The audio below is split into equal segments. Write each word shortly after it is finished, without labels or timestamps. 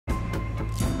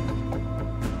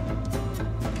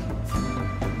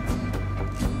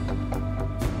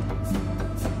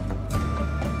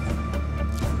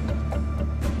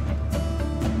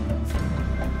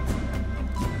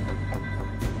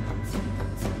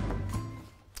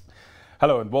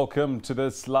Hello and welcome to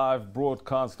this live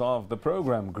broadcast of the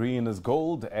program Green is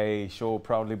Gold, a show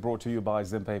proudly brought to you by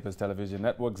Zimbabwe's television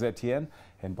network ZTN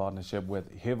in partnership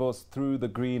with Hivos through the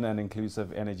Green and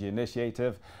Inclusive Energy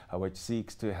Initiative, which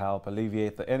seeks to help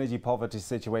alleviate the energy poverty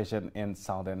situation in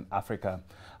Southern Africa.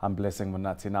 I'm Blessing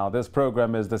Munati. Now, this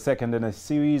program is the second in a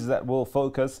series that will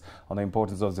focus on the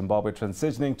importance of Zimbabwe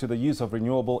transitioning to the use of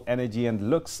renewable energy and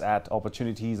looks at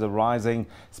opportunities arising,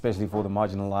 especially for the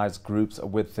marginalized groups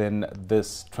within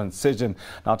this transition.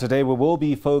 Now, today we will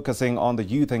be focusing on the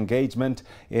youth engagement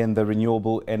in the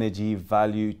renewable energy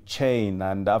value chain,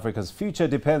 and Africa's future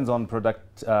depends on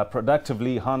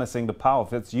productively harnessing the power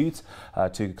of its youth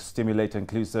to stimulate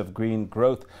inclusive green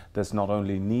growth. This not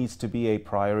only needs to be a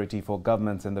priority for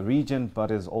governments in the region,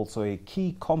 but is also a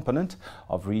key component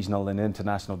of regional and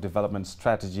international development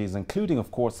strategies, including,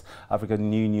 of course,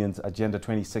 African Union's Agenda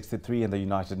 2063 and the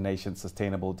United Nations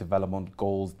Sustainable Development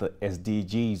Goals, the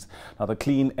SDGs. Now, the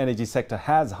clean energy sector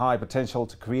has high potential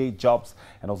to create jobs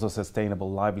and also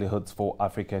sustainable livelihoods for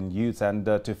African youth. And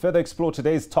to further explore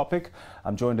today's topic,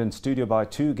 I'm joined in studio by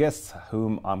two guests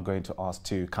whom I'm going to ask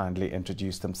to kindly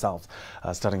introduce themselves,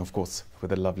 starting, of course, with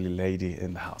the lovely lady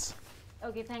in the house.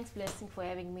 Okay, thanks, Blessing, for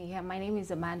having me here. My name is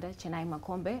Amanda Chenai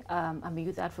Makombe. I'm a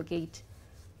youth advocate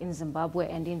in Zimbabwe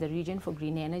and in the region for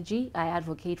green energy. I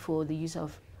advocate for the use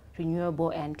of renewable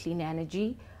and clean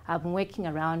energy. I've been working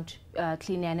around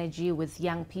clean energy with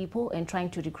young people and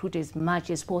trying to recruit as much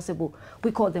as possible.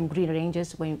 We call them Green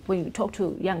Rangers. When you talk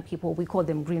to young people, we call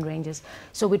them Green Rangers.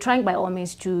 So we're trying by all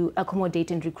means to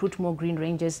accommodate and recruit more Green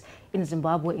Rangers in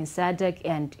Zimbabwe, in SADC,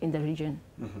 and in the region.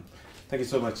 Thank you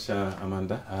so much,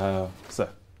 Amanda. Sir.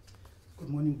 Good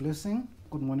morning, Blessing.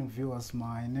 Good morning, viewers.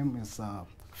 My name is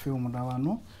Phil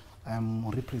Mudawano. I'm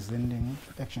representing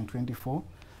Action 24,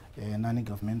 a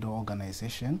non-governmental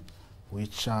organization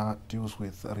which deals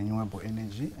with renewable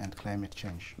energy and climate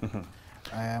change.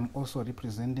 I am also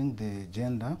representing the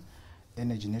Gender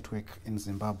Energy Network in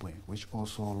Zimbabwe, which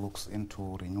also looks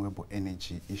into renewable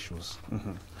energy issues.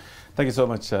 Thank you so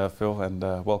much, Phil, and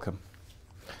welcome.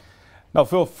 Now,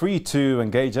 feel free to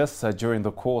engage us during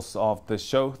the course of the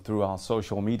show through our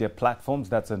social media platforms.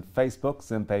 That's on Facebook,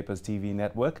 Zimbabwe's TV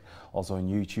network, also on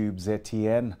YouTube,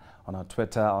 ZTN. On our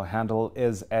Twitter, our handle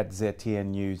is @ZTN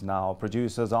News. Now, our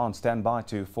producers are on standby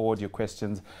to forward your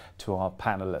questions to our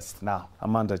panelists. Now,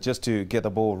 Amanda, just to get the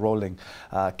ball rolling,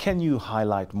 can you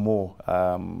highlight more,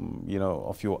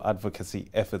 of your advocacy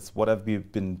efforts? What have you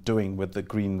been doing with the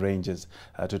Green Rangers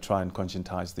to try and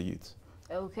conscientize the youth?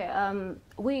 Okay,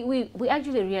 we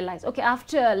actually realized, okay,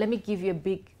 let me give you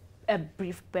a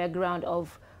brief background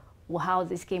of how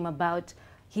this came about.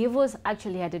 Hivos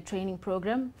actually had a training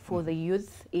program for the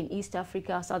youth in East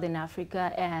Africa, Southern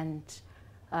Africa, and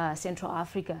Central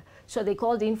Africa. So they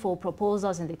called in for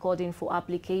proposals and they called in for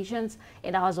applications.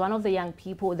 And I was one of the young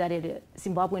people that had a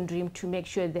Zimbabwean dream to make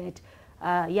sure that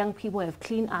young people have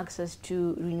clean access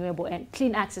to renewable and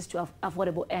clean access to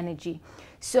affordable energy.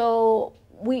 So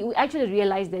we actually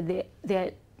realized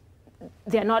that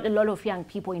there are not a lot of young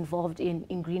people involved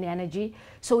in green energy.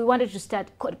 So we wanted to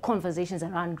start conversations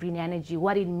around green energy,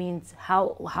 what it means,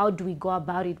 how do we go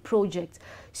about it, projects.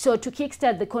 So to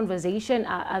kickstart the conversation,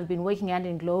 I've been working hand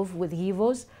in glove with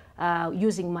Hivos,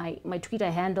 using my Twitter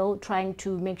handle, trying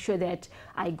to make sure that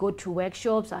I go to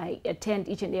workshops, I attend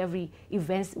each and every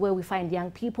event where we find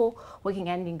young people, working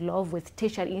hand in glove with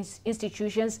tertiary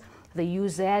institutions, the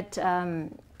UZ,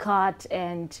 CART,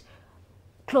 and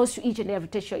close to each and every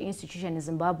tertiary institution in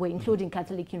Zimbabwe, including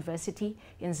Catholic University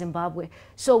in Zimbabwe.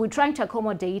 So we're trying to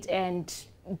accommodate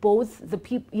both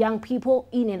the young people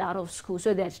in and out of school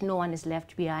so that no one is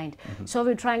left behind. So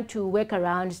we're trying to work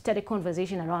around, start a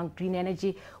conversation around green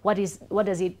energy. What does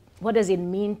it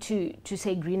mean to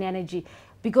say green energy?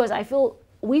 Because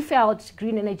we felt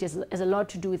green energy has a lot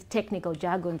to do with technical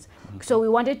jargons. So we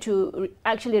wanted to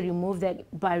actually remove that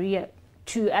barrier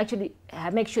to actually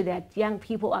make sure that young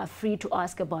people are free to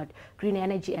ask about green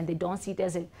energy and they don't see it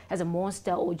as a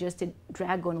monster or just a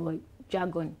dragon or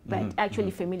jargon, but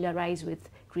actually familiarize with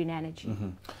green energy.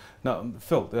 Now,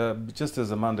 Phil, just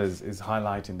as Amanda is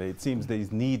highlighting there, it seems there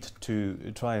is need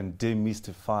to try and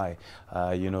demystify,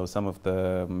 some of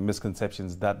the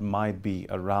misconceptions that might be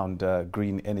around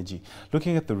green energy.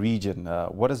 Looking at the region,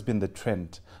 what has been the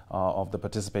trend of the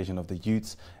participation of the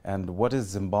youths, and what is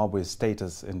Zimbabwe's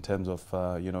status in terms of,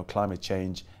 climate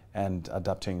change and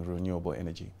adapting renewable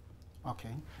energy?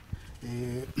 Okay.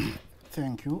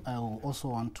 Thank you. I also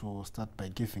want to start by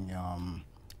giving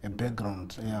a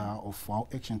background of how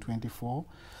Action 24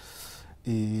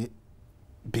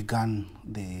 began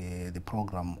the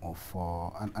program of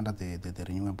under the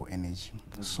renewable energy.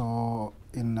 So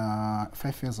in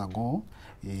 5 years ago,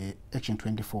 Action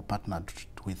 24 partnered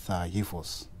with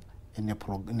Hivos in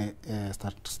a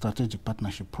strategic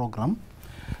partnership program,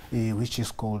 which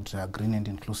is called Green and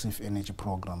Inclusive Energy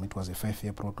Program. It was a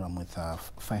 5-year program with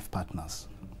 5 partners.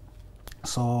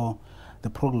 So the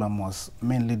program was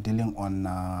mainly dealing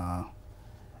on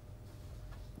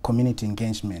community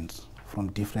engagement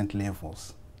from different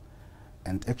levels.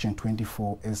 And Action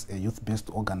 24, as a youth-based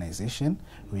organization,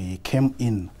 we came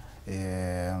in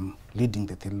leading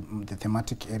the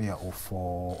thematic area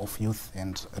of youth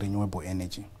and renewable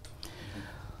energy.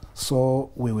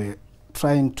 So we were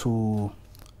trying to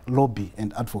lobby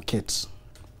and advocate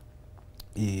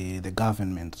the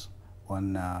government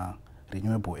on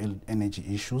renewable energy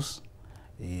issues,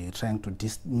 trying to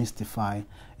demystify,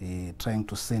 trying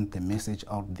to send the message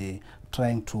out there,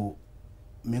 trying to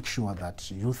make sure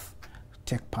that youth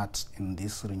take part in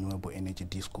this renewable energy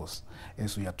discourse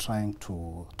as we are trying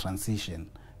to transition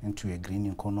into a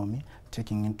green economy,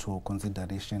 taking into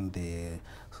consideration the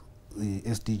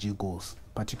SDG goals,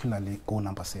 particularly goal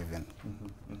number 7,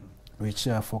 which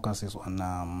focuses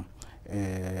on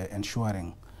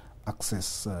ensuring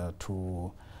access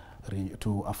to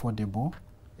affordable,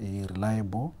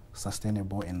 reliable,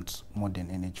 sustainable and modern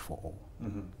energy for all.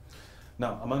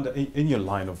 Now, Amanda, in your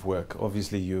line of work,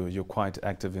 obviously you're quite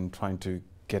active in trying to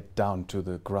get down to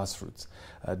the grassroots.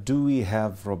 Do we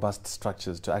have robust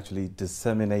structures to actually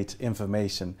disseminate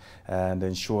information and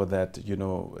ensure that, you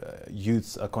know,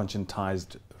 youths are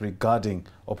conscientized regarding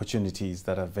opportunities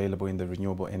that are available in the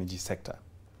renewable energy sector?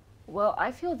 Well,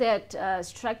 I feel that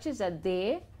structures are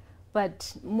there,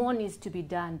 but more needs to be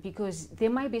done, because there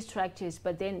might be structures,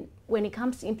 but then when it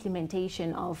comes to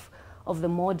implementation of the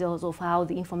models of how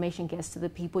the information gets to the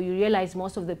people, you realize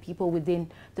most of the people within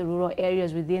the rural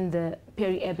areas, within the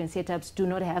peri-urban setups, do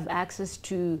not have access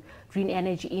to green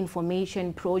energy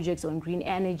information, projects on green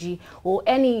energy, or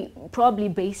any probably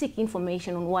basic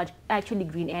information on what actually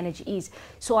green energy is.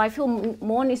 So I feel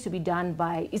more needs to be done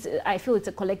by, I feel it's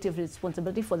a collective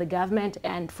responsibility for the government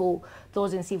and for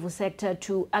those in civil sector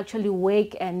to actually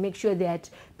work and make sure that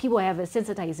people have a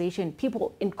sensitization.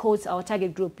 People, in quotes, our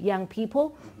target group, young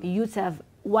people, the youths have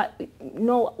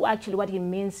know actually what it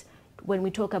means when we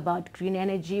talk about green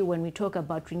energy, when we talk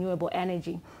about renewable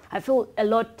energy. I feel a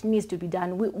lot needs to be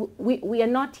done. We are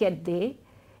not yet there,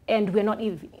 and we're not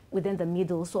even within the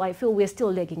middle, so I feel we're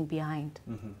still lagging behind.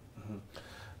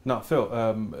 Now, Phil,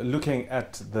 looking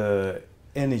at the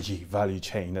energy value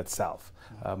chain itself,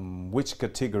 which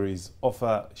categories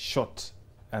offer short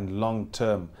and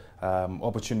long-term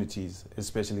opportunities,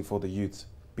 especially for the youth,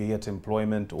 be it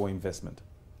employment or investment?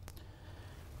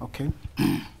 Okay.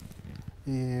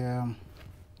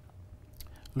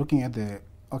 Looking at the,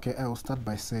 I will start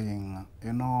by saying,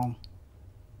 you know,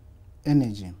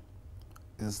 energy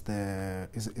is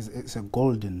a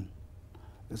golden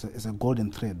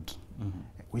thread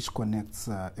which connects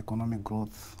economic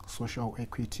growth, social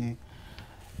equity,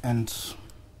 and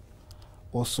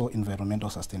also environmental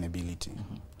sustainability.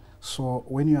 So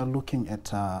when you are looking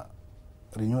at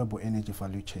renewable energy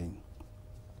value chain,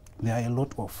 there are a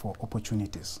lot of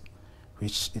opportunities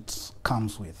which it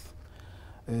comes with.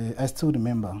 I still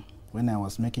remember when I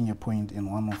was making a point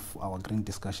in one of our green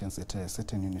discussions at a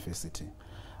certain university.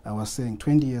 I was saying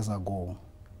 20 years ago,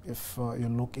 if you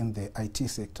look in the IT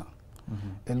sector,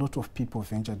 a lot of people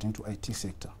ventured into IT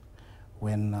sector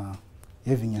when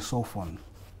having a cell phone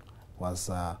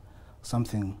was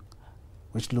something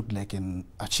which looked like an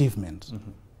achievement.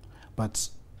 But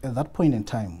at that point in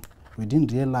time, we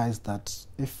didn't realize that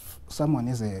if someone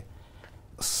has a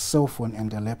cell phone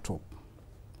and a laptop,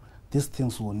 these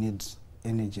things will need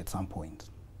energy at some point.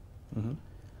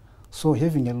 So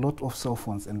having a lot of cell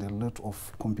phones and a lot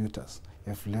of computers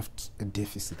have left a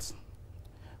deficit,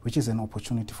 which is an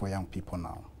opportunity for young people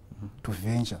now to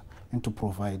venture into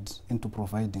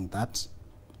providing that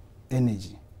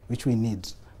energy which we need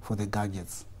for the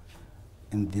gadgets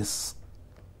in this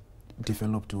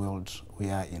developed world we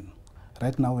are in.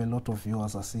 Right now, a lot of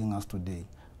viewers are seeing us today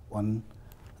on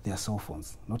their cell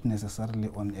phones, not necessarily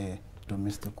on a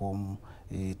domestic home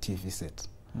TV set.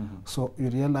 So you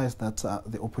realize that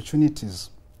the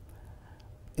opportunities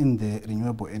in the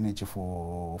renewable energy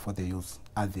for the youth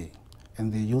are there.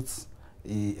 And the youths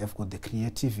have got the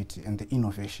creativity and the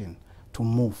innovation to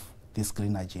move this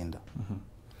green agenda.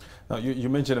 Now, you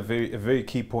mentioned a very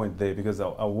key point there, because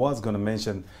I was going to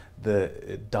mention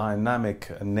the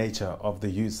dynamic nature of the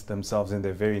youth themselves in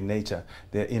their very nature.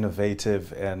 They're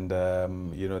innovative, and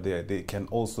you know, they can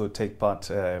also take part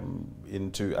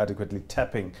into adequately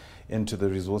tapping into the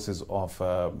resources of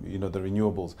you know, the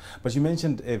renewables. But you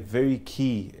mentioned a very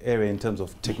key area in terms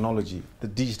of technology. The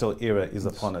digital era is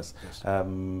upon us. Yes.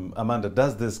 Amanda,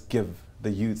 does this give the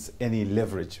youths any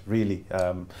leverage, really,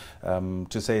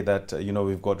 to say that you know,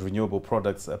 we've got renewable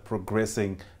products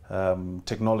progressing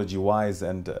technology-wise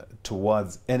and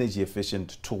towards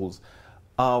energy-efficient tools?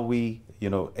 Are we, you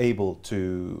know, able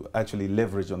to actually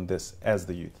leverage on this as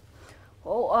the youth?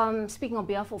 Oh, speaking on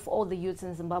behalf of all the youths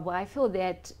in Zimbabwe, I feel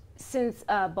that since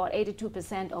about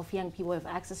 82% of young people have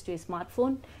access to a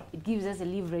smartphone, it gives us a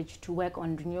leverage to work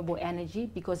on renewable energy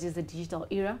because it's the digital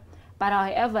era. But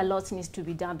however, lots needs to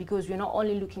be done, because we're not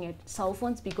only looking at cell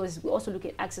phones, because we also look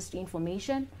at access to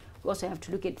information. We also have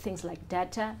to look at things like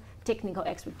data, technical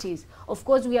expertise. Of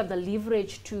course, we have the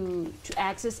leverage to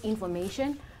access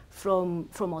information from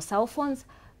our cell phones,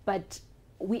 but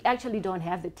we actually don't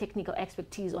have the technical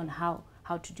expertise on how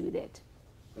to do that.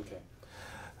 Okay.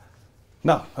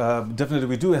 Now, definitely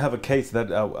we do have a case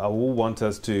that I will want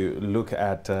us to look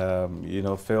at, you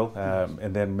know, Phil,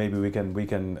 and then maybe we can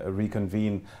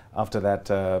reconvene after that.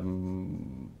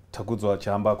 Takudzwa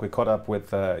Chamba, we caught up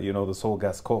with, you know, the Soul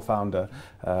Gas co-founder,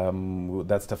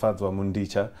 that's Tafadzwa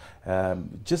Mundicha,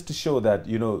 just to show that,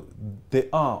 you know, there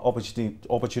are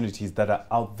opportunities that are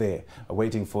out there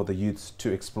waiting for the youths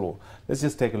to explore. Let's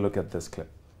just take a look at this clip.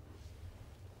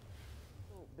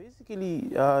 Basically,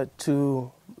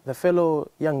 to the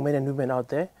fellow young men and women out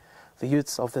there, the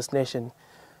youths of this nation,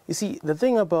 you see, the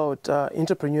thing about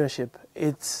entrepreneurship,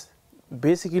 it's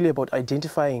basically about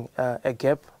identifying a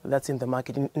gap that's in the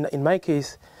market. In my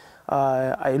case,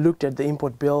 I looked at the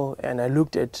import bill, and I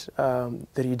looked at the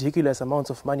ridiculous amounts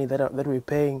of money that we're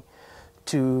paying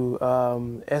to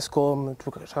ESCOM,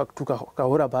 to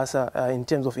Kahura Basa, in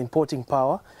terms of importing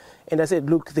power. And I said,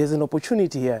 look, there's an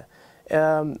opportunity here.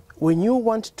 When you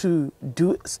want to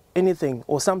do anything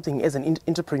or something as an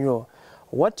entrepreneur,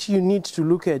 what you need to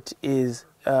look at is,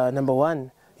 number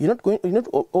one, you're not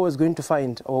always going to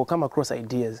find or come across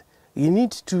ideas. You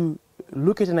need to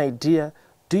look at an idea,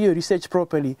 do your research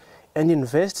properly, and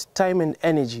invest time and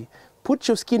energy. Put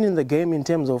your skin in the game in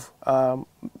terms of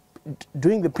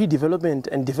doing the pre-development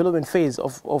and development phase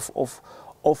of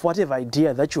whatever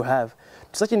idea that you have,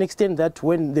 to such an extent that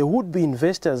when the would-be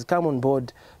investors come on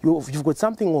board, you've got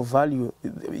something of value.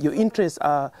 Your interests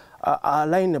are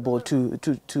alignable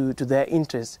to their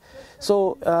interests.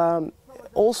 So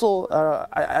also,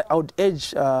 I would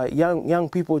urge young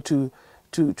people to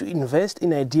invest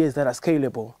in ideas that are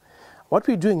scalable. What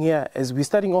we're doing here is we're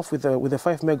starting off with a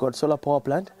 5 megawatt solar power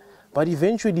plant. But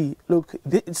eventually, look,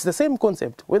 it's the same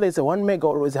concept, whether it's a 1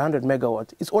 megawatt or it's 100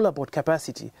 megawatt. It's all about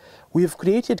capacity. We've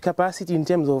created capacity in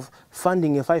terms of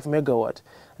funding a 5 megawatt.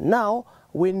 Now,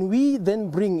 when we then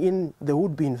bring in the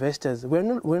would-be investors, we're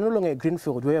no longer a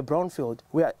greenfield, we're a brownfield.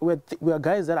 We are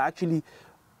guys that are actually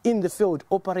in the field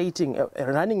operating,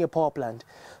 running a power plant.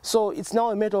 So it's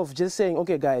now a matter of just saying,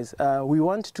 okay, guys, we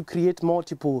want to create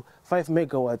multiple 5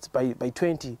 megawatts by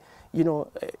 20. You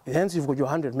know, hence you've got your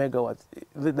 100 megawatts.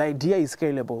 The idea is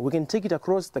scalable. We can take it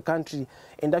across the country,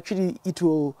 and actually it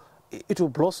will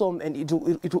blossom, and it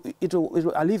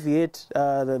will alleviate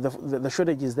the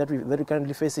shortages that we're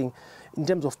currently facing in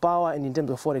terms of power and in terms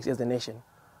of forex as a nation.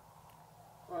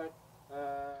 All right.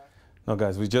 Now,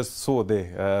 guys, we just saw the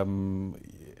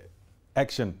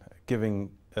action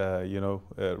giving you know,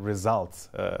 results.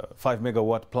 5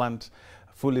 megawatt plant,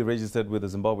 fully registered with the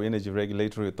Zimbabwe Energy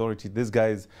Regulatory Authority. These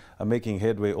guys are making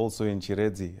headway also in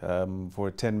Chiredzi for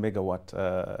a 10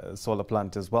 megawatt solar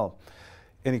plant as well.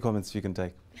 Any comments you can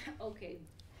take? Okay,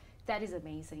 that is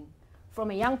amazing. From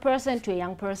a young person to a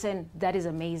young person, that is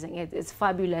amazing. It's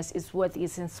fabulous,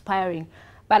 it's inspiring.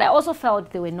 But I also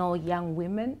felt there were no young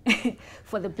women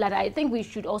for the plant. I think we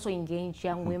should also engage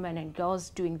young women and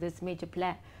girls doing this major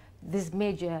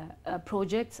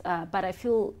projects. But I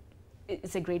feel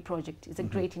it's a great project. It's a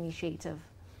great initiative.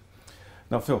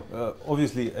 Now, Phil,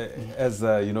 obviously, as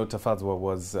you know, Tafadzwa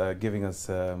was giving us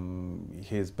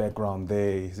his background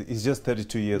there. He's just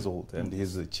 32 years old, and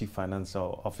he's the chief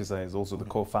financial officer. He's also the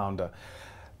co-founder.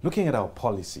 Looking at our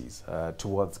policies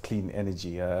towards clean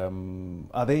energy,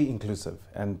 are they inclusive?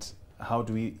 And how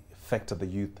do we factor the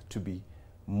youth to be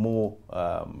more,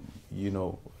 you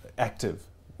know, active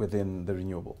within the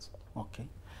renewables? Okay.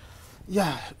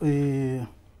 Yeah.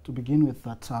 To begin with,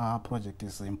 that project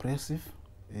is impressive,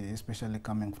 especially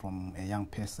coming from a young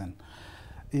person.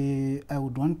 I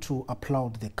would want to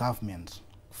applaud the government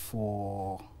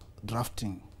for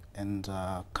drafting and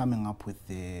coming up with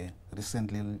the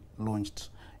recently launched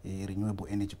renewable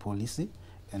energy policy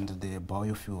and the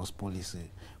biofuels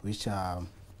policy, which are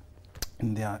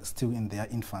still in their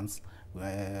infancy.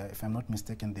 If I'm not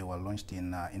mistaken, they were launched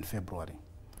in February.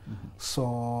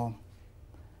 So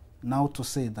now to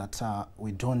say that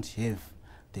we don't have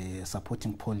the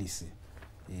supporting policy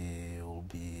will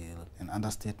be an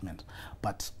understatement.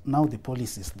 But now the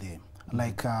policy is there.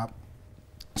 Like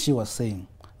she was saying,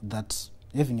 that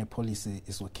having a policy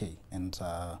is okay, and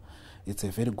it's a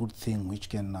very good thing which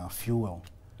can fuel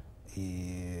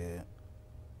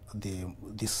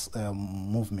this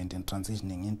movement and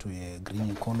transitioning into a green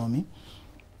economy.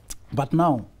 But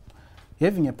now,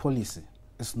 having a policy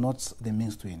is not the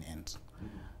means to an end.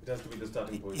 It has to be the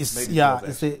starting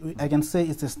point. I can say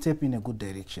it's a step in a good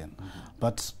direction.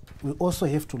 But we also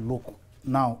have to look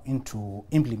now into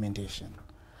implementation.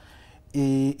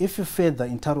 If you further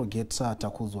interrogate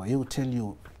Takuzwa, he will tell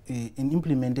you in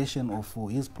implementation of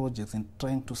his projects and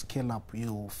trying to scale up,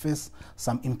 you will face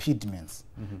some impediments,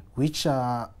 which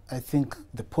I think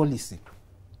the policy,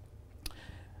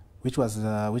 which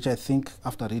I think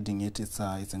after reading it, it's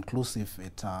inclusive.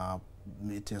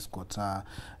 It has got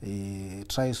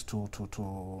tries to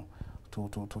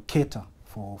cater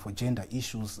for gender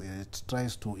issues. It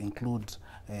tries to include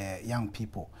young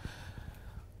people.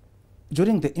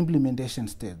 During the implementation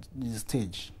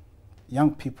stage,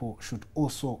 young people should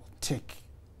also take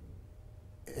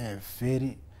a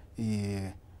very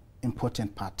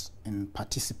important part in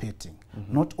participating,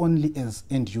 not only as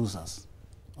end users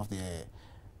of the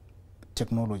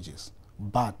technologies,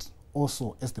 but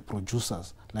also as the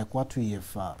producers, like what we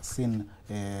have seen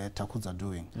Takuzwa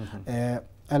doing.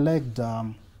 I liked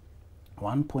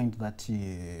one point that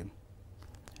he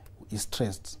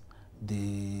stressed,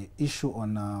 the issue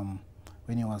on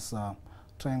when he was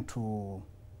trying to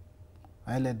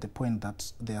highlight the point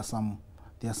that there are some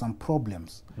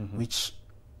problems which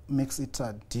makes it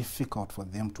difficult for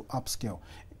them to upscale.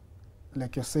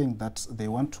 Like you're saying that they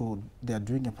are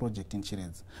doing a project in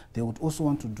Chirez. They would also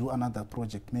want to do another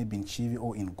project maybe in Chivi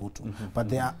or in Gutu. But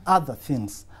there are other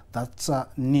things that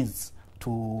needs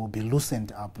to be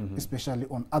loosened up, especially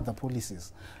on other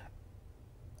policies.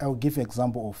 I'll give an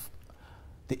example of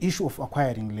the issue of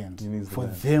acquiring land for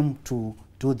them to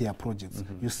do their projects.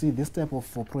 You see, this type of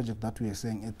project that we are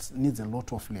saying, it needs a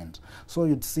lot of land. So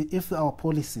you'd see if our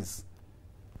policies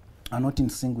are not in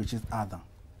sync with each other,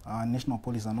 our national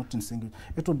policies are not in sync,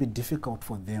 it will be difficult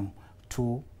for them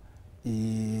to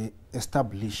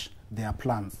establish their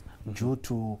plans due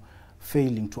to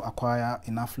failing to acquire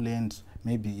enough land,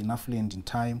 maybe enough land in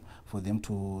time for them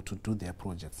to do their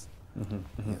projects.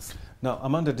 Yes. Now,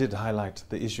 Amanda did highlight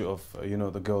the issue of,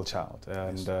 the girl child.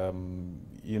 And,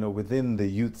 within the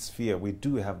youth sphere, we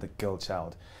do have the girl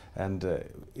child, and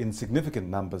in significant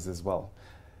numbers as well.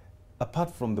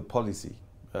 Apart from the policy,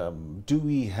 do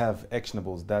we have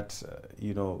actionables that,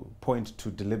 point to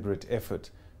deliberate effort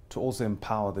to also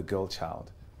empower the girl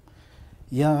child?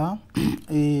 Yeah,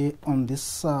 on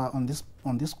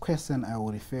this question, I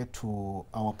will refer to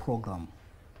our program,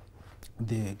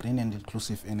 the Green and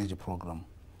Inclusive Energy Program.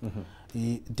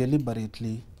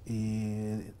 Deliberately,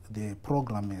 the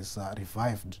program has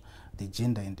revived the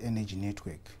Gender and Energy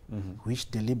Network, which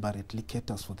deliberately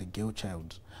caters for the girl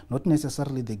child. Not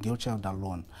necessarily the girl child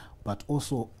alone, but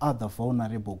also other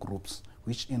vulnerable groups,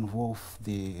 which involve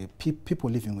the people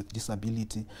living with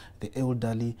disability, the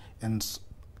elderly, and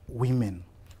women.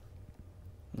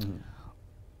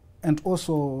 And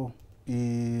also,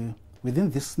 within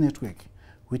this network,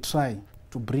 we try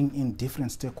to bring in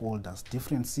different stakeholders,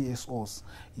 different CSOs,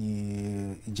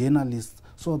 journalists,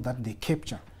 so that they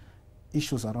capture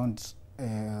issues around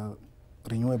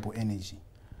renewable energy.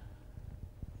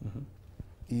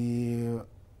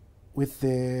 With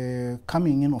the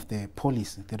coming in of the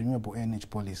policy, the renewable energy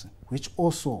policy, which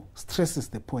also stresses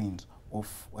the point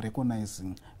of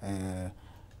recognizing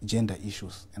gender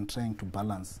issues and trying to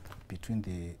balance between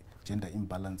the gender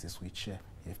imbalances which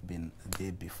have been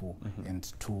there before,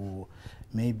 and to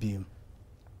maybe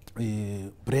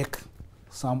break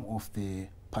some of the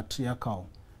patriarchal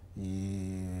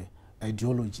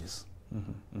ideologies,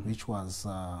 which was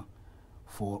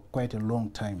for quite a long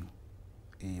time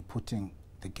putting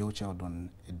the girl child on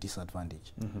a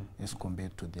disadvantage as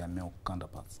compared to their male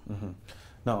counterparts.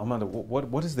 Now, Amanda,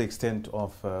 what is the extent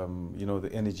of the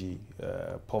energy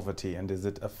poverty, and is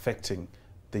it affecting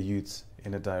the youths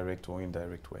in a direct or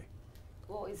indirect way?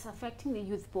 Well, it's affecting the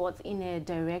youth both in a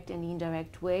direct and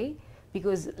indirect way,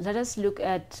 because let us look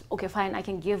at, okay, fine, I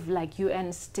can give like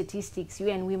UN statistics,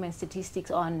 UN women statistics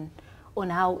on on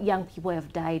how young people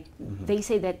have died. They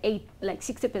say that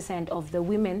 60% of the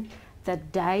women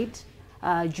that died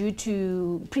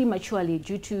prematurely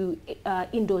due to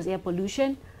indoors air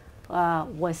pollution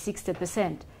was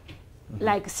 60%.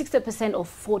 Like 60% of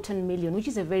 14 million, which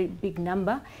is a very big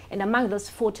number. And among those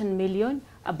 14 million,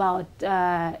 about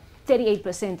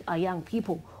 38% are young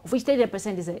people, of which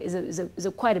 38% is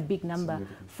a quite a big number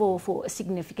for a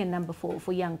significant number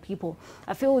for young people.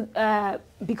 I feel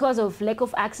because of lack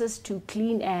of access to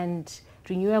clean and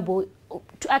renewable,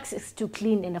 access to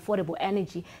clean and affordable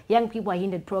energy, young people are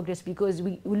hindered progress because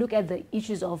we look at the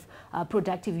issues of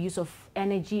productive use of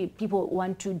energy. People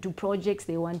want to do projects,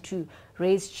 they want to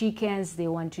raise chickens, they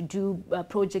want to do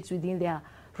projects within their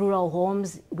rural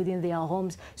homes, within their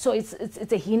homes. So it's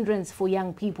a hindrance for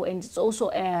young people, and it's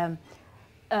also a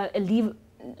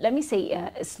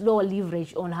slower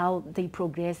leverage on how they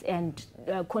progress and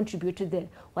contribute to the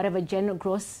whatever general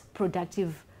gross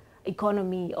productive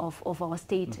economy of our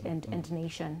state and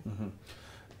nation.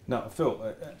 Now, Phil,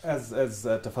 as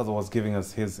Tafazo was giving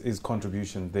us his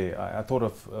contribution there, I thought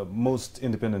of most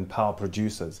independent power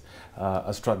producers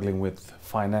are struggling with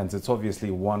finance. It's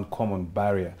obviously one common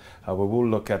barrier. We will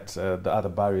look at the other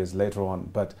barriers later on,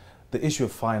 but the issue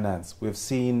of finance, we've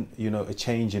seen, a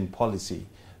change in policy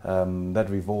that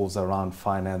revolves around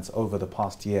finance over the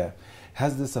past year.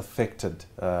 Has this affected,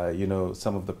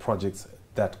 some of the projects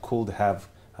that could have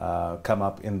come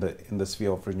up in the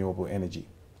sphere of renewable energy?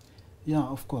 Yeah,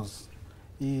 of course.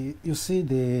 You see,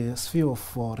 the sphere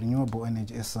of renewable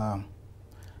energy is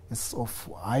of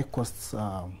high costs.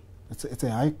 It's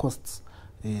a high cost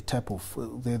type of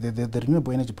the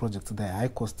renewable energy projects. They're high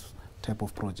cost type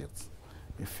of projects.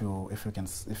 If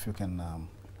you can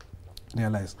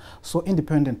realize. So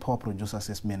independent power producers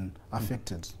has been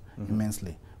affected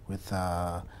immensely with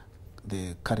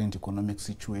the current economic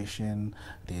situation,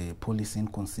 the policy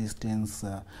inconsistency,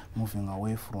 moving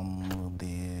away from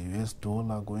the US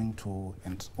dollar, going to,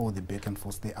 and all the back and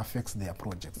forth, they affects their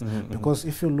projects. Because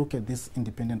if you look at these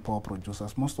independent power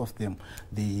producers, most of them,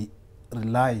 they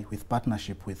rely with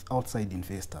partnership with outside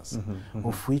investors,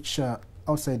 of which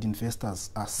outside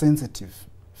investors are sensitive,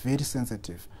 very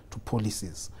sensitive to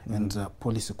policies and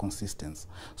policy consistency.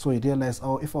 So we realize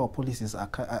if our policies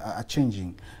are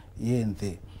changing here and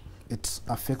there, it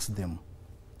affects them.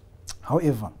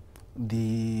 However,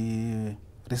 the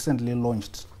recently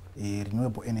launched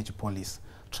renewable energy policy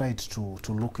tried to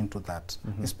look into that,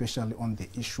 especially on the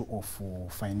issue of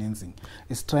financing.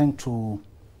 It's trying to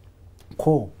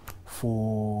call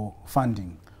for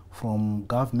funding from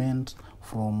government,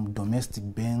 from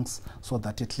domestic banks, so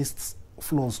that at least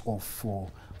flows of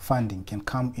funding can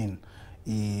come in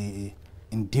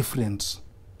different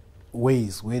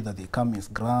ways, whether they come as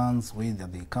grants, whether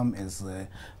they come as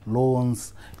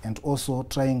loans, and also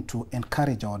trying to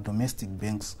encourage our domestic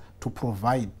banks to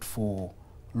provide for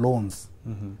loans,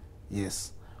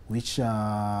 yes, which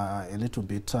are a little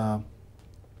bit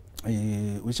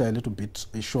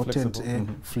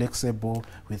shortened, flexible,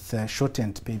 with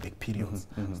shortened payback periods.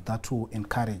 That will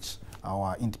encourage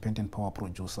our independent power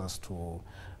producers to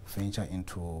venture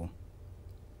into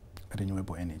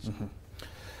renewable energy.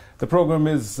 The program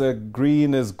is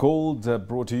Green is Gold,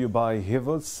 brought to you by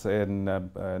Hivos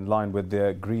in line with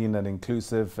their Green and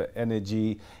Inclusive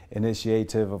Energy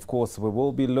Initiative. Of course, we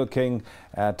will be looking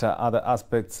at other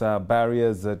aspects,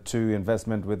 barriers to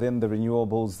investment within the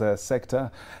renewables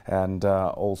sector, and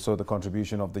also the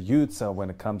contribution of the youths when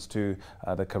it comes to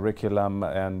the curriculum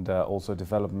and also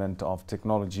development of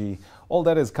technology. All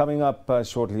that is coming up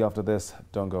shortly after this.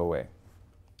 Don't go away.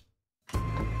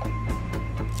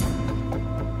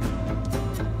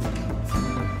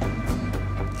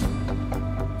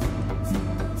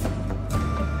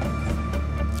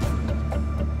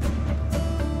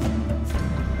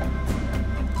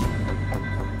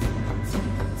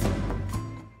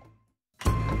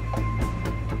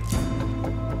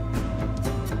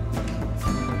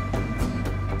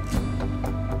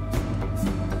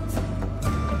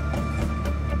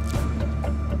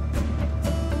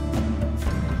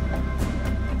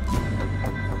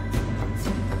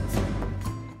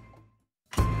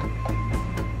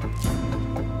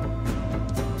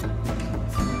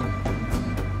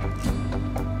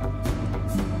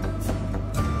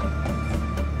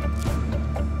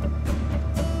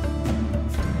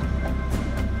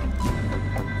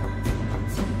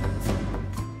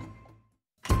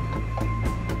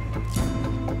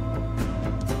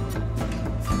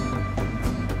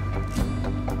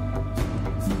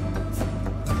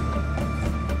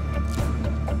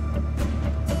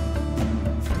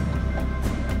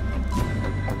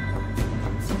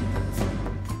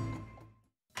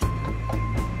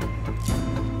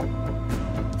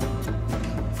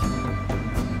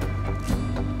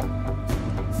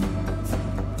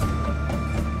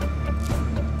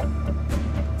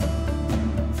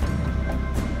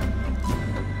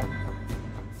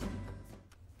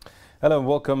 Hello and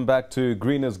welcome back to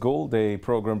Green is Gold, a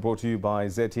program brought to you by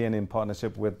ZTN in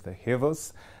partnership with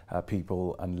Hivos,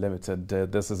 People Unlimited.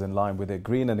 This is in line with a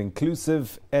green and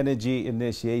inclusive energy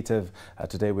initiative.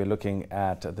 Today we're looking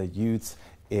at the youths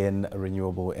in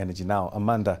renewable energy. Now,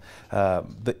 Amanda,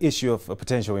 the issue of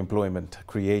potential employment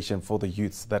creation for the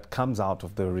youths that comes out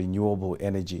of the renewable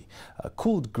energy,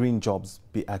 could green jobs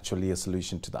be actually a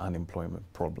solution to the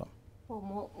unemployment problem?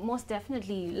 Well, most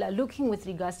definitely. Looking with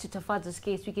regards to Tafado's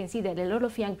case, we can see that a lot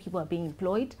of young people are being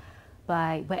employed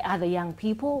by other young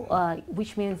people,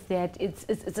 which means that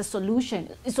it's a solution.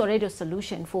 It's already a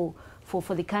solution for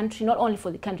the country, not only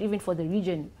for the country, even for the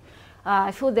region.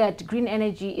 I feel that green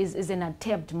energy is an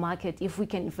untapped market. If we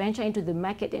can venture into the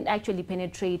market and actually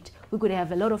penetrate, we could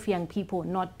have a lot of young people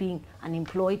not being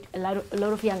unemployed, a lot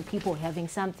of young people having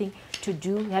something to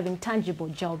do, having tangible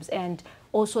jobs, and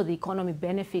also the economy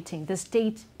benefiting, the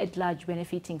state at large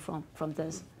benefiting from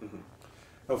this. Mm-hmm.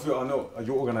 Now, Phil, I know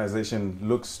your organization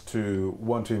looks to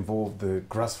want to involve the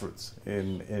grassroots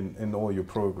in all your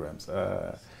programs.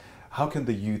 How can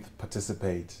the youth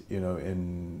participate,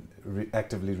 in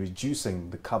actively reducing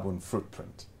the carbon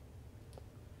footprint?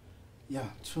 Yeah,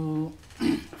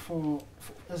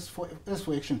 as for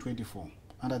Action 24,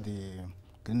 under the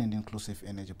Green and Inclusive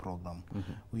Energy Program,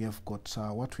 we have got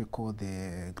what we call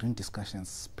the Green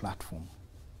Discussions Platform.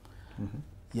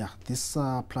 Yeah, this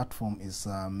platform is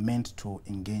meant to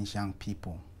engage young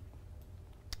people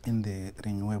in the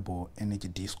renewable energy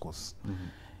discourse.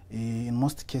 In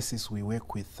most cases, we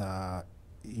work with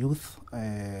youth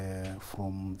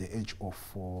from the age of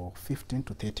 15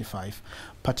 to 35,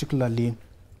 particularly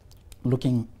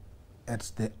looking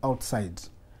at the outside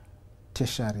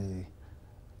tertiary,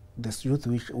 the youth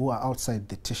who are outside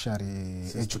the tertiary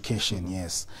education,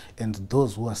 yes, and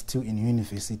those who are still in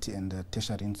university and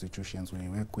tertiary institutions. We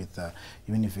work with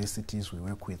universities, we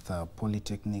work with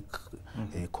polytechnic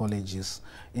colleges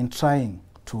in trying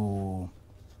to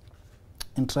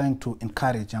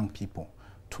encourage young people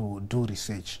to do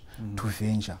research, to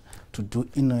venture,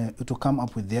 to come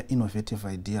up with their innovative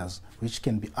ideas, which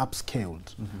can be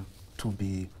upscaled to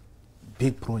be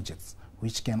big projects,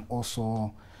 which can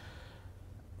also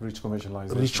reach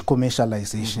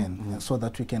commercialization, so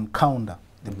that we can counter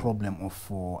the problem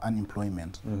of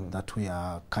unemployment that we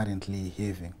are currently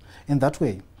having. In that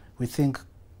way, we think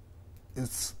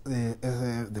it's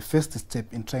the first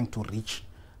step in trying to reach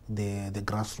the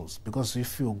grassroots, because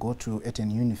if you go at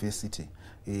an university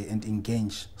and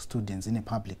engage students in a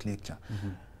public lecture,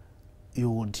 you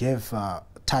would have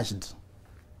touched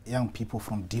young people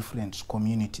from different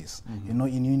communities.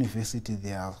 In university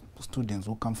there are students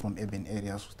who come from urban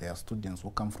areas, there are students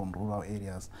who come from rural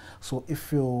areas. So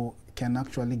if you can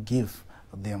actually give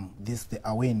them the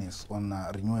awareness on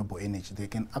renewable energy, they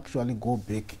can actually go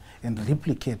back and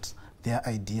replicate their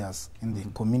ideas in the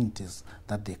communities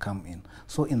that they come in.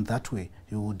 So in that way,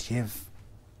 you would have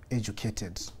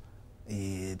educated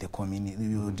the community.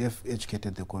 You would have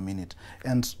educated the community.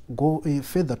 And go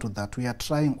further to that, we are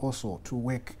trying also to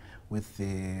work with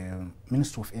the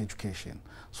Ministry of Education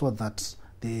so that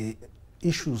the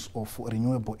issues of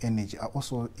renewable energy are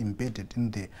also embedded in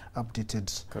the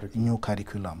updated new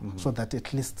curriculum, so that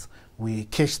at least we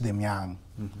catch them young.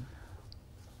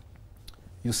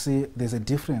 You see, there's a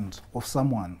difference of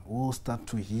someone who start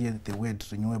to hear the word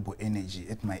renewable energy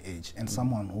at my age and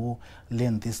someone who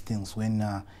learned these things when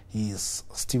he is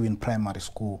still in primary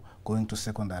school, going to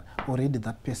secondary. Already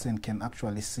that person can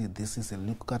actually see this is a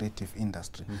lucrative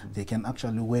industry. They can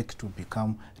actually work to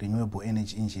become renewable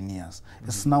energy engineers.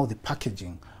 It's now the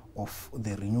packaging of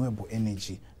the renewable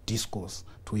energy discourse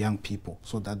to young people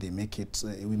so that they make it,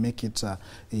 we make it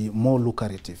more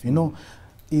lucrative.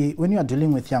 When you are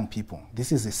dealing with young people,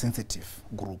 this is a sensitive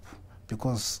group,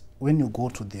 because when you go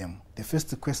to them, the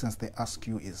first questions they ask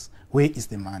you is, where is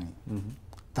the money?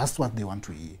 That's what they want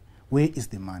to hear. Where is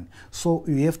the money? So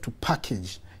you have to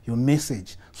package your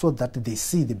message so that they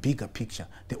see the bigger picture,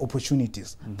 the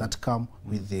opportunities that come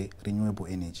with the renewable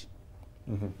energy.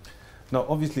 Now,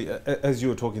 obviously, as you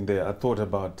were talking there, I thought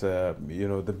about the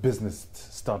business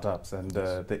startups and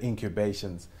the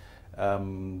incubations.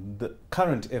 The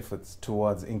current efforts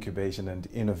towards incubation and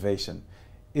innovation,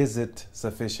 is it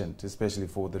sufficient, especially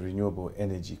for the renewable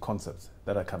energy concepts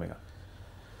that are coming up?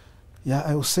 Yeah,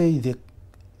 I would say the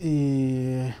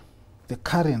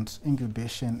current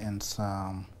incubation and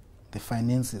the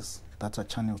finances that are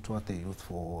channeled toward the youth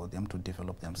for them to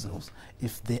develop themselves,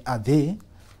 if they are there,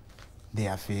 they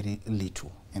are very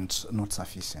little and not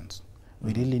sufficient.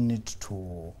 We really need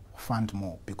to fund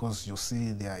more, because you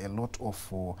see there are a lot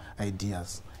of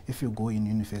ideas. If you go in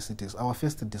universities, our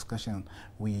first discussion,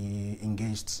 we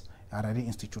engaged Harare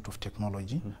Institute of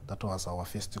Technology. That was our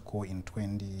first call in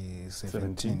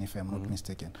 2017, if I'm not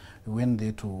mistaken. We went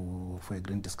there for a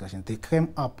green discussion. They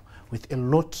came up with a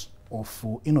lot of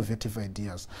innovative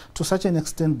ideas, to such an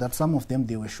extent that some of them,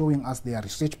 they were showing us their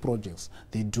research projects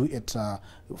they do at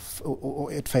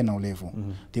final level.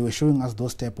 They were showing us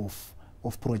those type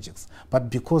of projects. But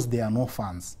because there are no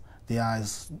funds, there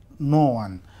is no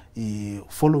one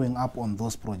following up on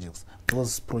those projects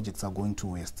are going to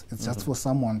waste. It's just for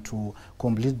someone to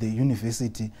complete the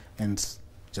university and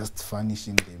just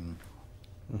finishing them.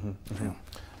 Yeah.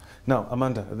 Now,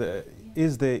 Amanda,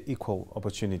 is there equal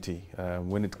opportunity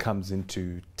when it comes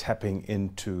into tapping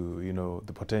into, you know,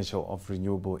 the potential of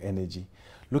renewable energy,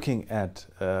 looking at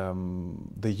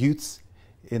the youths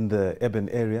in the urban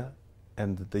area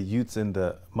and the youths in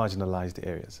the marginalized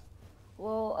areas?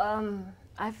 Well,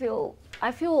 I feel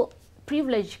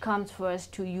privilege comes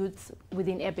first to youths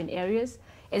within urban areas.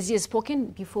 As you have spoken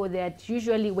before, that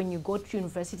usually when you go to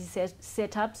university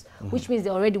setups, which means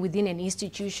they're already within an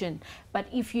institution. But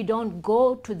if you don't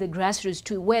go to the grassroots,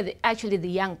 to where actually the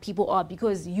young people are,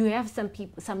 because you have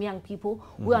some young people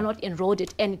who are not enrolled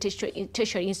at any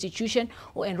tertiary institution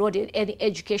or enrolled at any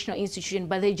educational institution,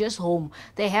 but they're just home.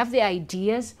 They have the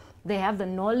ideas, they have the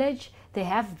knowledge, they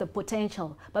have the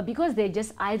potential, but because they're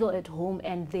just idle at home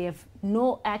and they have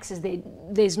no access,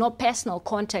 there's no personal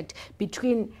contact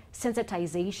between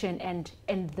sensitization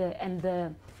and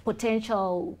the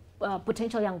potential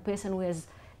young person who has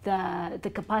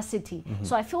the capacity.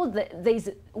 So I feel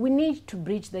that we need to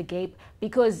bridge the gap,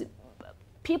 because young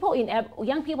people in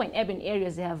urban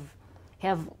areas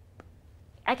have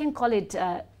I can call it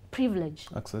privilege,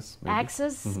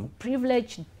 access,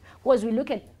 privilege. Because we look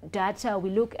at data,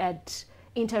 we look at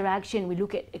interaction, we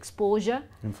look at exposure.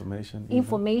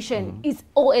 Information is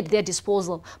all at their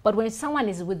disposal. But when someone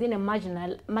is within a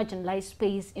marginalized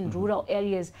space in rural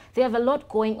areas, they have a lot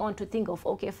going on to think of,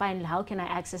 okay, fine, how can I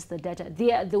access the data?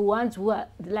 They are the ones who are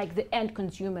like the end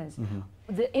consumers.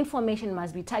 The information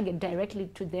must be targeted directly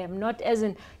to them, not as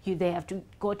in they have to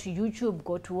go to YouTube,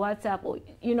 go to WhatsApp, or,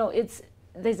 you know,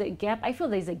 there's a gap. I feel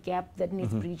there's a gap that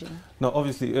needs bridging. Now,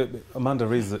 obviously, Amanda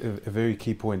raised a very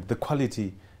key point. The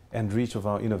quality and reach of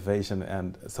our innovation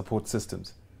and support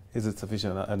systems. Is it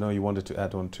sufficient? I know you wanted to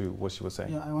add on to what she was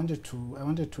saying. Yeah, I wanted to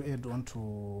add on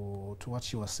to what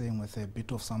she was saying with a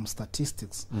bit of some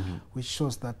statistics, which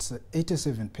shows that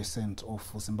 87%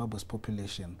 of Zimbabwe's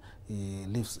population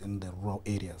lives in the rural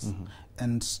areas,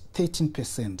 and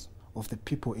 13% of the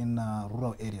people in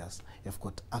rural areas have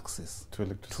got access to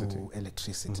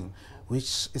electricity,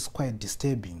 which is quite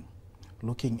disturbing,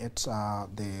 looking at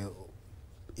the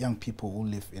young people who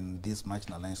live in these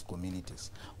marginalized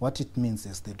communities. What it means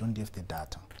is they don't have the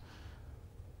data,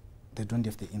 they don't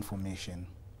have the information,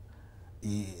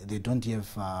 they don't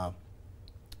have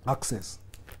access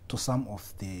to some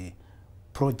of the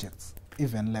projects,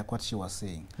 even like what she was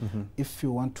saying. If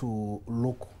you want to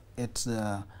look at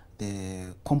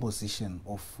the composition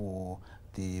of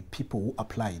the people who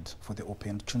applied for the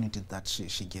opportunity that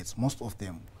she gets, most of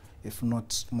them, if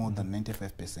not more than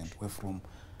 95%, were from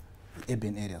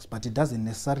urban areas. But it doesn't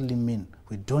necessarily mean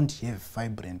we don't have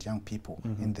vibrant young people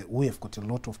we have got a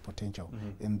lot of potential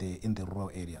in the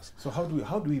rural areas. So how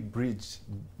do we bridge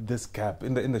this gap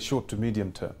in the short to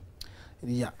medium term?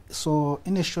 Yeah, so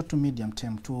in the short to medium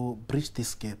term, to bridge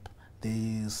this gap, there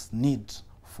is need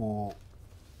for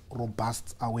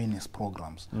robust awareness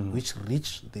programs which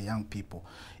reach the young people.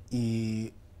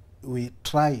 We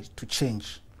try to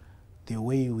change the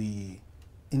way we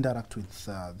interact with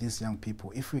these young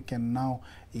people. If we can now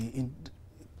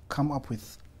come up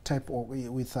with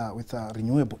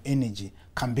renewable energy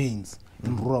campaigns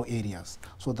in rural areas,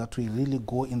 so that we really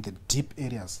go in the deep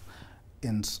areas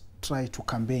and try to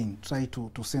campaign, try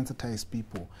to sensitize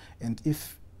people. And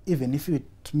even if it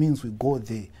means we go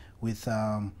there with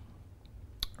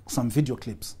some video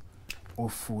clips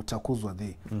of Takuzwa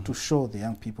there to show the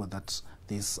young people that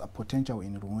there's a potential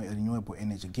in renewable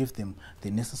energy, give them the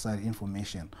necessary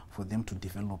information for them to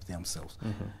develop themselves.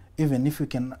 Even if we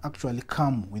can actually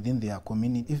come within their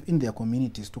community, in their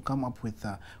communities, to come up with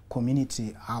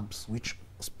community hubs which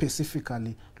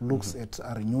specifically looks at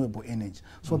renewable energy,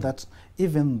 so that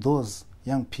even those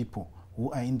young people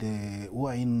who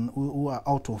are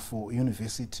out of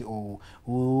university, or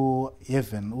who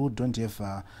don't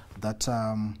have that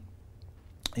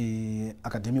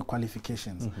academic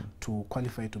qualifications to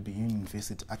qualify to be in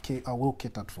university, are well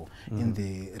catered for in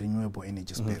the renewable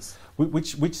energy space.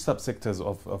 Which subsectors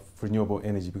of renewable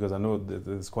energy, because I know that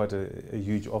there's quite a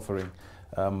huge offering,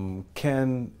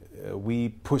 can we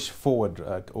push forward,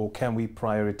 or can we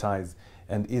prioritize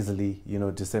and easily, you know,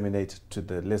 disseminate to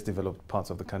the less developed parts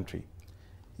of the country?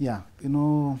 Yeah, you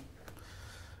know,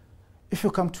 if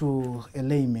you come to a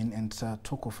layman and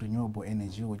talk of renewable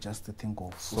energy, you would just think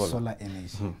of solar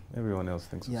energy. Everyone else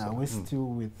thinks of solar. solar. We're still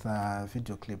with a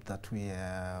video clip that we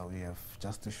have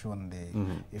just shown there.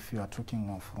 If you are talking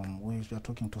you are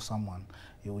talking to someone,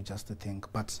 you would just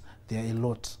think, but there are a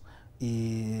lot.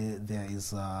 There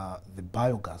is the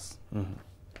biogas.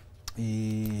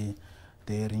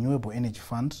 The Renewable Energy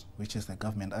Fund, which is the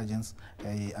government agency,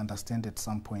 I understand at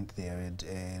some point they had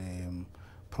a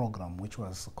program which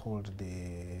was called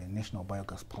the National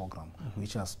Biogas Program,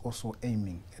 which was also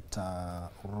aiming at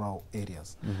rural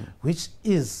areas, which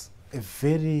is a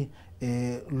very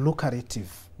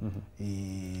lucrative.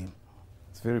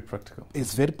 It's very practical.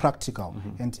 It's very practical,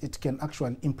 and it can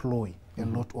actually employ a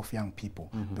lot of young people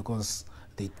because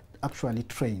they actually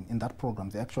train in that program.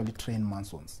 They actually train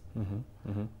mansons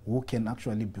who can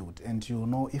actually build. And you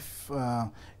know, if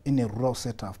in a rural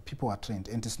setup people are trained,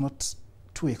 and it's not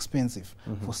too expensive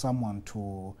for someone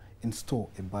to install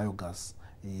a biogas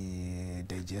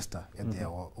digester at their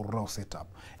rural setup.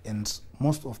 And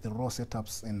most of the rural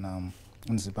setups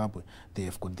in Zimbabwe, they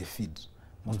have got the feed.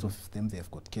 Most of them, they have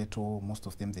got kettle. Most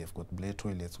of them, they have got blade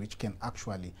toilets, which can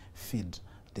actually feed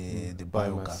the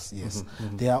biogas. Yes.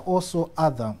 There are also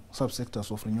other subsectors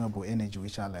of renewable energy,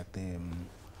 which are like the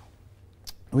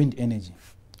wind energy,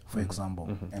 for example,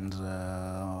 and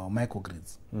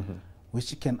microgrids,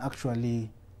 which can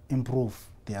actually improve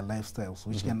their lifestyles,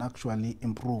 which can actually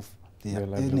improve their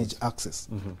energy access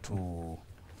to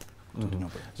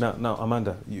renewable energy. Now,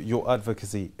 Amanda, your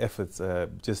advocacy efforts,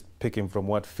 just picking from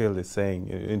what Phil is saying,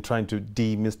 in trying to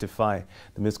demystify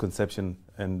the misconception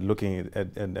and looking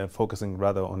at and focusing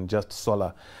rather on just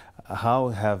solar, how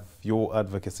have your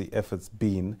advocacy efforts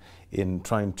been in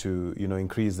trying to, you know,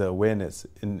 increase the awareness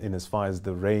in as far as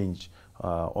the range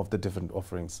of the different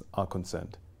offerings are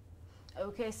concerned?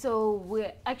 Okay, so we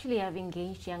actually have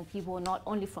engaged young people not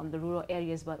only from the rural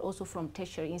areas but also from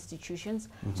tertiary institutions,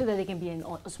 so that they can be an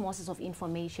osmosis of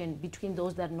information between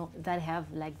those that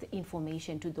have like the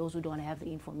information to those who don't have the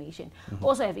information.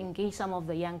 Also, I've engaged some of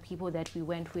the young people that we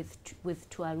went with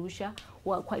to Arusha,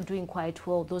 who are doing quite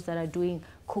well, those that are doing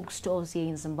cook stores here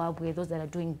in Zimbabwe, those that are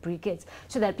doing briquettes,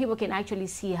 so that people can actually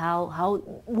see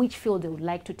which field they would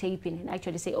like to tape in and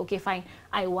actually say, okay, fine,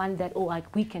 I want that, or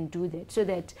we can do that, so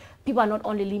that people are not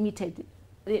only limited,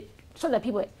 so that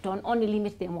people don't only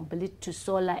limit their mobility to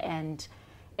solar and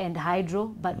hydro,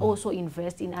 but also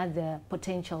invest in other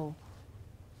potential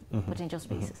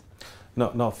spaces.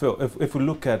 Now, Phil, if we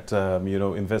look at you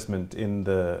know, investment in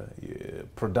the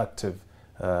productive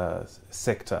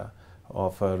sector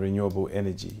of renewable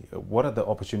energy, what are the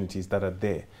opportunities that are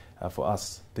there for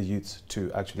us, the youths,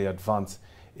 to actually advance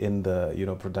in the, you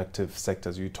know, productive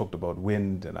sectors? You talked about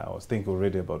wind, and I was thinking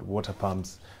already about water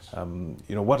pumps. You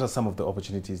know, what are some of the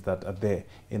opportunities that are there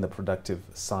in the productive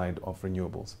side of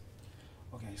renewables?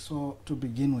 Okay, so to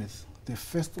begin with, the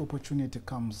first opportunity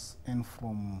comes in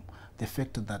from the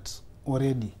fact that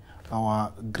already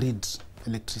our grid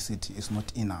electricity is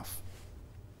not enough.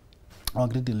 Our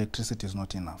grid electricity is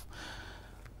not enough.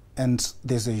 And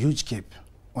there's a huge gap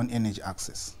on energy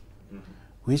access,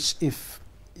 which if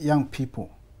young people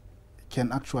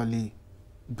can actually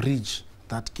bridge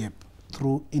that gap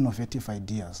through innovative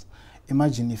ideas.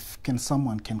 Imagine if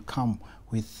someone can come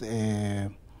with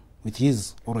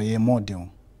his or a model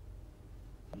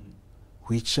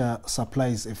which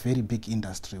supplies a very big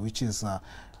industry, which is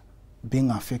being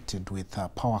affected with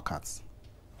power cuts.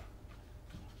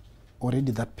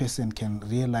 Already that person can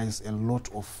realize a lot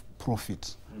of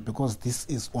profit because this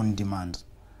is on demand.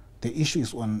 The issue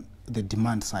is on the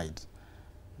demand side.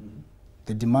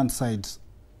 The demand side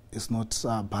is not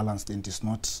balanced and is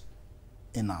not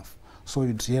enough. So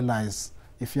you'd realize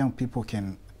if young people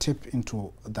can tap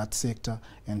into that sector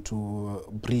and to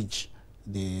bridge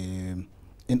the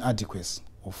inadequacy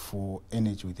of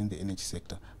energy within the energy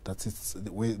sector, that's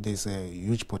where there's a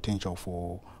huge potential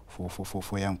for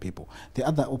young people. The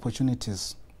other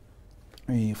opportunities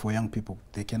for young people,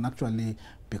 they can actually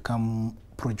become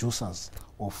producers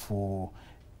of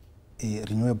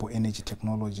renewable energy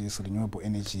technologies, renewable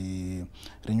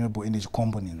energy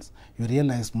components. You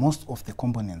realize most of the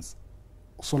components,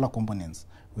 solar components,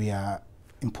 we are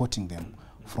importing them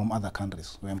from other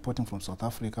countries. We're importing from South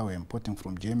Africa, we're importing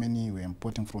from Germany, we're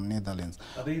importing from Netherlands.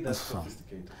 Are they that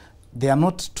sophisticated? They are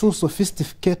not too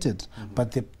sophisticated,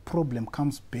 but the problem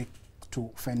comes back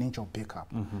to financial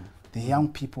backup. The young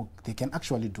people, they can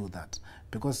actually do that.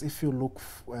 Because if you look,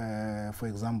 for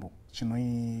example,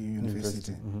 Chinoi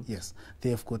University, yes,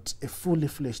 they have got a fully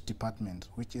fledged department,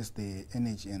 which is the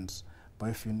Energy and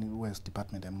Biofuels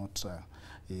Department, I'm not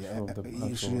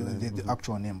the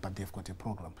actual name, but they've got a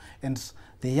program. And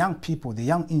the young people, the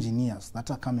young engineers that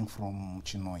are coming from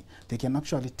Chinhoyi, they can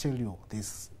actually tell you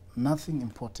there's nothing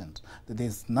important,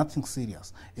 there's nothing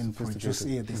serious in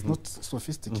producing. There's not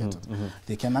sophisticated.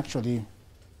 They can actually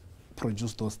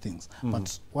produce those things.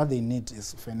 But what they need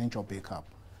is financial backup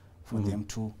for them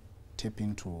to tap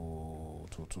into,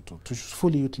 to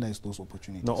fully utilize those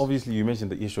opportunities. Now, obviously, you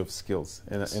mentioned the issue of skills,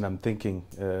 and I'm thinking,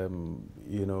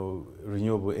 you know,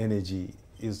 renewable energy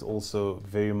is also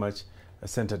very much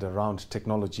centered around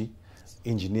technology,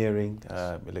 engineering,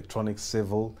 electronics,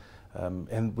 civil,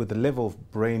 and with the level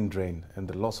of brain drain and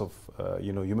the loss of,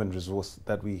 you know, human resource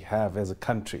that we have as a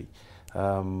country,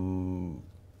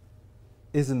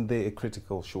 isn't there a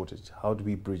critical shortage? How do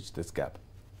we bridge this gap?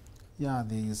 Yeah,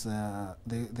 there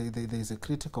is a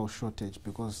critical shortage,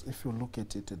 because if you look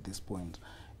at it at this point,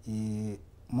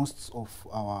 most of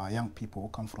our young people who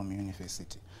come from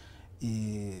university,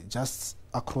 just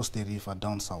across the river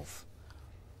down south,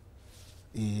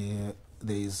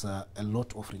 there is a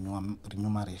lot of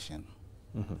remuneration.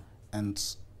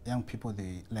 And young people,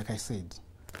 like I said,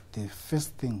 the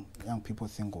first thing young people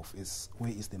think of is,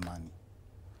 where is the money?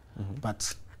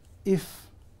 But if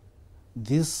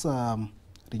this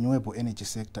renewable energy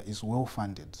sector is well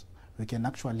funded, we can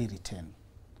actually return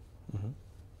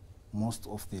most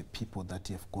of the people that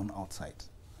have gone outside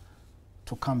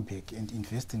to come back and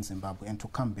invest in Zimbabwe, and to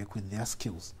come back with their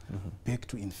skills, back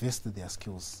to invest their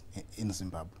skills in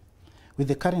Zimbabwe. With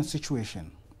the current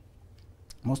situation,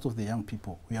 most of the young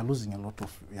people, we are losing a lot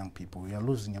of young people, we are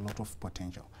losing a lot of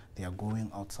potential. They are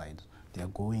going outside, they are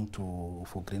going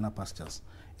for greener pastures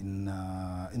in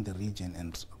the region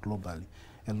and globally.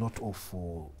 A lot of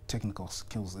technical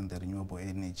skills in the renewable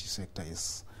energy sector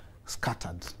is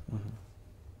scattered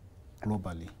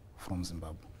globally from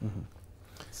Zimbabwe.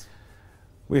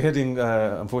 We're heading,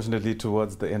 unfortunately,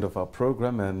 towards the end of our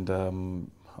program, and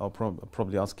I'll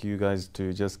probably ask you guys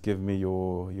to just give me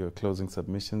your closing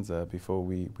submissions before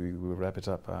we wrap it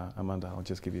up. Amanda, I'll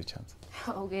just give you a chance.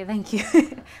 Okay, thank you.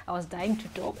 I was dying to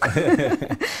talk.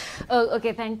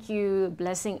 Okay, thank you,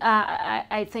 Blessing.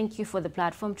 I thank you for the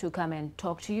platform to come and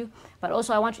talk to you, but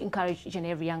also I want to encourage each and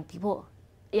every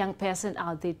young person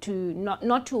out there to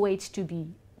not to wait to be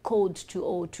called to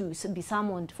or to be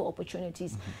summoned for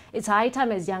opportunities. It's high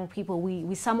time as young people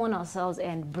we summon ourselves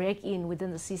and break in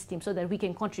within the system so that we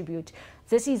can contribute.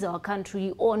 This is our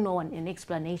country, or no one an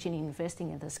explanation in investing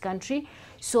in this country.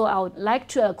 So I would like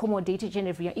to accommodate each and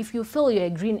every year. If you feel you're a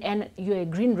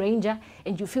green ranger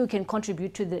and you feel you can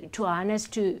contribute to harness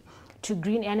to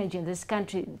green energy in this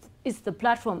country, it's the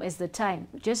platform, it's the time.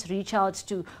 Just reach out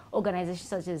to organizations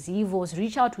such as Hivos,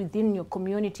 reach out within your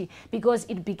community, because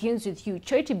it begins with you.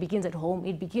 Charity begins at home,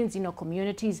 it begins in our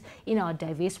communities, in our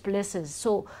diverse places.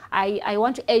 So I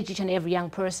want to urge each and every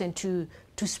young person to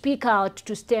speak out,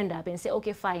 to stand up and say,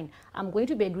 okay, fine, I'm going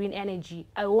to be a green energy.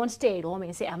 I won't stay at home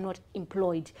and say I'm not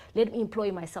employed. Let me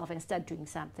employ myself and start doing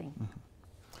something.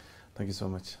 Thank you so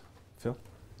much. Phil?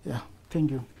 Yeah, thank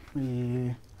you.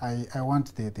 I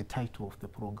want the title of the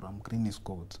program, Green is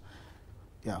Gold.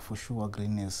 Yeah, for sure,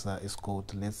 green is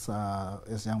gold. Let's,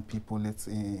 as young people, let's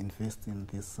invest in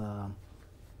this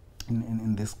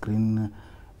in this green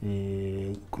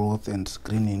growth and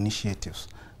green initiatives.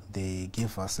 They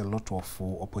give us a lot of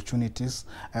opportunities.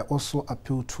 I also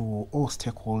appeal to all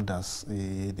stakeholders,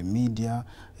 the media,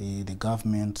 the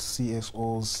government,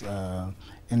 CSOs,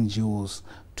 NGOs,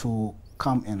 to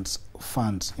come and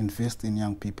fund, invest in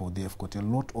young people. They have got a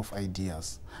lot of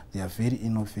ideas. They are very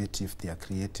innovative, they are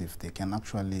creative. They can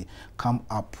actually come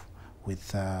up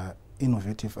with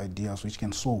innovative ideas which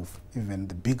can solve even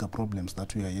the bigger problems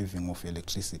that we are having of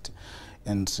electricity.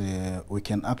 And we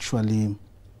can actually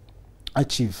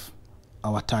achieve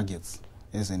our targets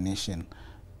as a nation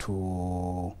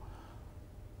to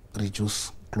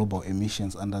reduce global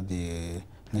emissions under the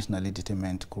nationally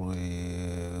determined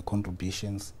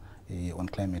contributions on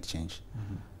climate change.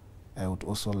 I would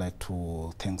also like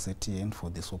to thank ZTN for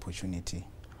this opportunity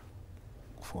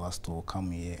for us to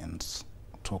come here and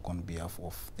talk on behalf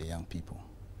of the young people.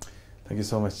 Thank you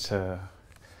so much.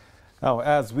 Now,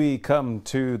 as we come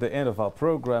to the end of our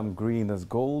program, Green is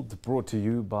Gold, brought to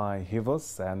you by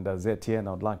Hivos and ZTN,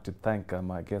 I would like to thank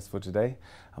my guest for today,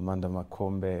 Amanda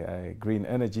Makombe, a green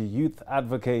energy youth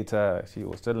advocate. She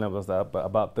was telling us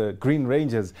about the Green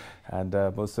Rangers, and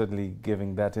most certainly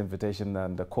giving that invitation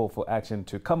and a call for action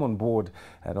to come on board.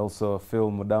 And also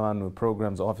Phil Mudawanu,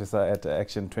 Programs Officer at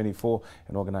Action 24,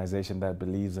 an organization that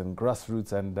believes in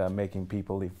grassroots and making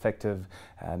people effective.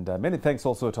 And many thanks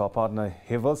also to our partner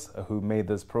Hivos, who made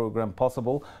this program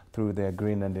possible through their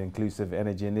Green and Inclusive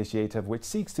Energy Initiative, which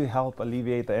seeks to help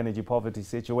alleviate the energy poverty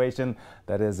situation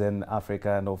that is in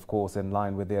Africa, and of course in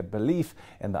line with their belief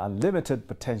in the unlimited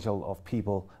potential of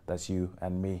people, that's you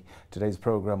and me. Today's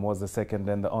program was the second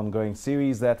in the ongoing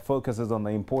series that focuses on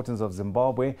the importance of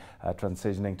Zimbabwe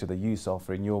transitioning to the use of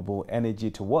renewable energy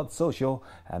towards social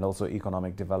and also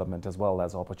economic development, as well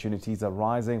as opportunities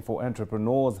arising for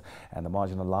entrepreneurs and the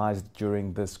marginalized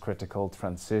during this critical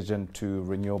transition to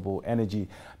renewable energy.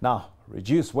 Now,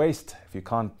 reduce waste. If you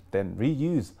can't, then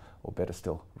reuse, or better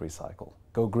still, recycle.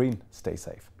 Go green, stay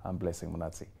safe. I'm Blessing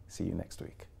Munatsi. See you next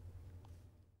week.